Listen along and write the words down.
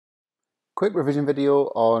Quick revision video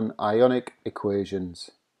on ionic equations,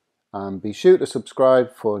 and be sure to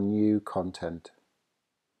subscribe for new content.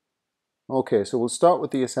 Okay, so we'll start with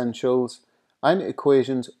the essentials. Ionic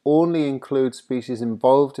equations only include species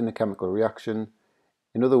involved in a chemical reaction.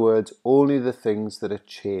 In other words, only the things that are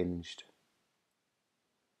changed.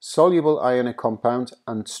 Soluble ionic compounds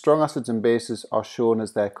and strong acids and bases are shown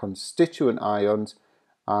as their constituent ions,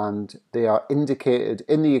 and they are indicated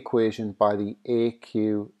in the equation by the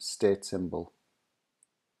AQ state symbol.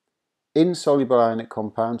 Insoluble ionic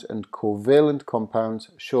compounds and covalent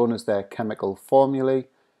compounds shown as their chemical formulae,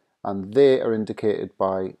 and they are indicated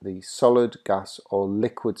by the solid, gas or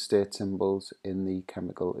liquid state symbols in the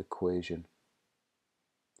chemical equation.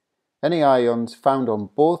 Any ions found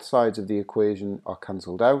on both sides of the equation are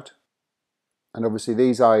cancelled out, and obviously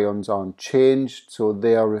these ions aren't changed, so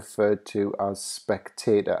they are referred to as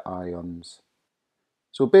spectator ions.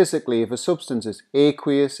 So basically, if a substance is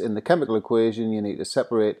aqueous in the chemical equation, you need to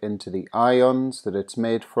separate into the ions that it's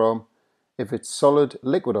made from. If it's solid,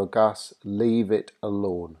 liquid or gas, leave it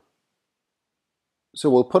alone. So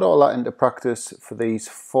we'll put all that into practice for these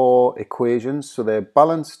four equations. So they're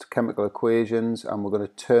balanced chemical equations, and we're going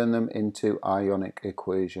to turn them into ionic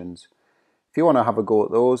equations. If you want to have a go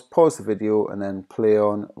at those, pause the video and then play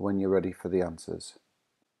on when you're ready for the answers.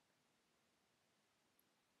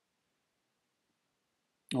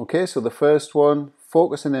 Okay, so the first one,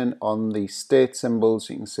 focusing in on the state symbols,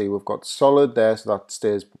 you can see we've got solid there, so that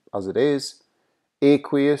stays as it is.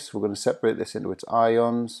 Aqueous, we're going to separate this into its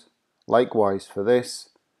ions. Likewise for this,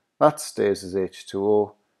 that stays as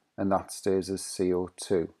H2O and that stays as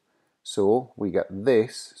CO2. So we get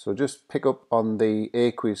this, so just pick up on the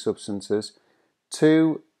aqueous substances.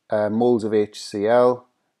 2 moles of HCl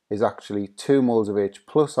is actually 2 moles of H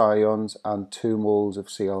plus ions and 2 moles of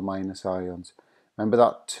Cl minus ions. Remember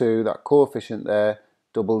that 2, that coefficient there,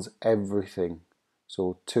 doubles everything,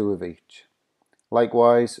 so 2 of each.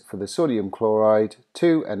 Likewise for the sodium chloride,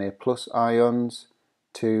 2 Na plus ions,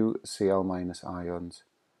 2 Cl minus ions.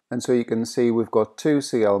 And so you can see we've got 2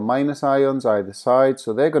 Cl minus ions either side,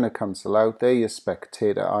 so they're going to cancel out, they're your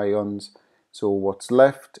spectator ions. So what's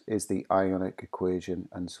left is the ionic equation,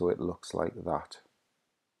 and so it looks like that.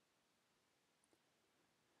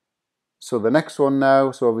 So the next one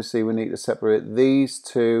now, so obviously we need to separate these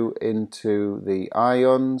two into the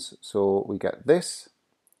ions, so we get this,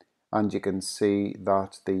 and you can see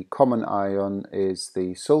that the common ion is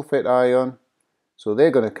the sulfate ion, so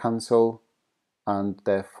they're going to cancel, and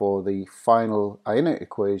therefore the final ionic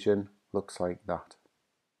equation looks like that.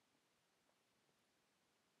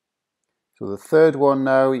 So the third one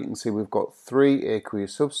now, you can see we've got 3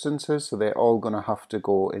 aqueous substances, so they're all going to have to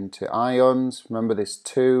go into ions. Remember, this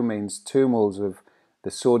 2 means 2 moles of the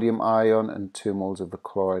sodium ion and 2 moles of the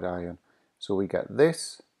chloride ion. So we get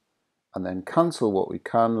this, and then cancel what we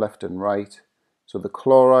can left and right. So the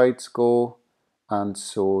chlorides go, and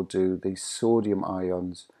so do the sodium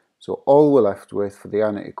ions. So all we're left with for the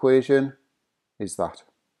ionic equation is that.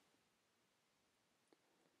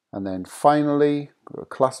 And then finally, a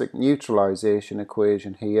classic neutralization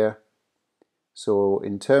equation here. So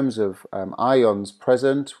in terms of ions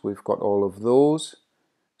present, we've got all of those.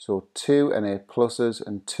 So 2 Na pluses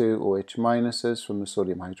and 2 OH minuses from the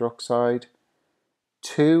sodium hydroxide.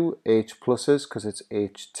 2 H pluses because it's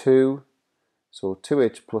H2. So 2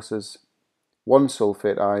 H pluses, 1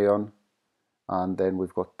 sulfate ion, and then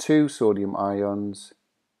we've got 2 sodium ions,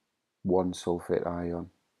 1 sulfate ion.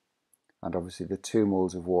 And obviously the 2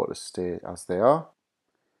 moles of water stay as they are.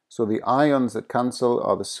 So the ions that cancel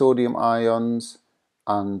are the sodium ions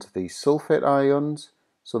and the sulfate ions.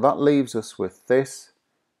 So that leaves us with this.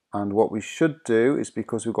 And what we should do is,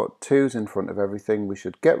 because we've got 2's in front of everything, we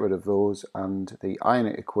should get rid of those, and the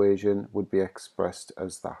ionic equation would be expressed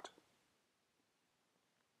as that.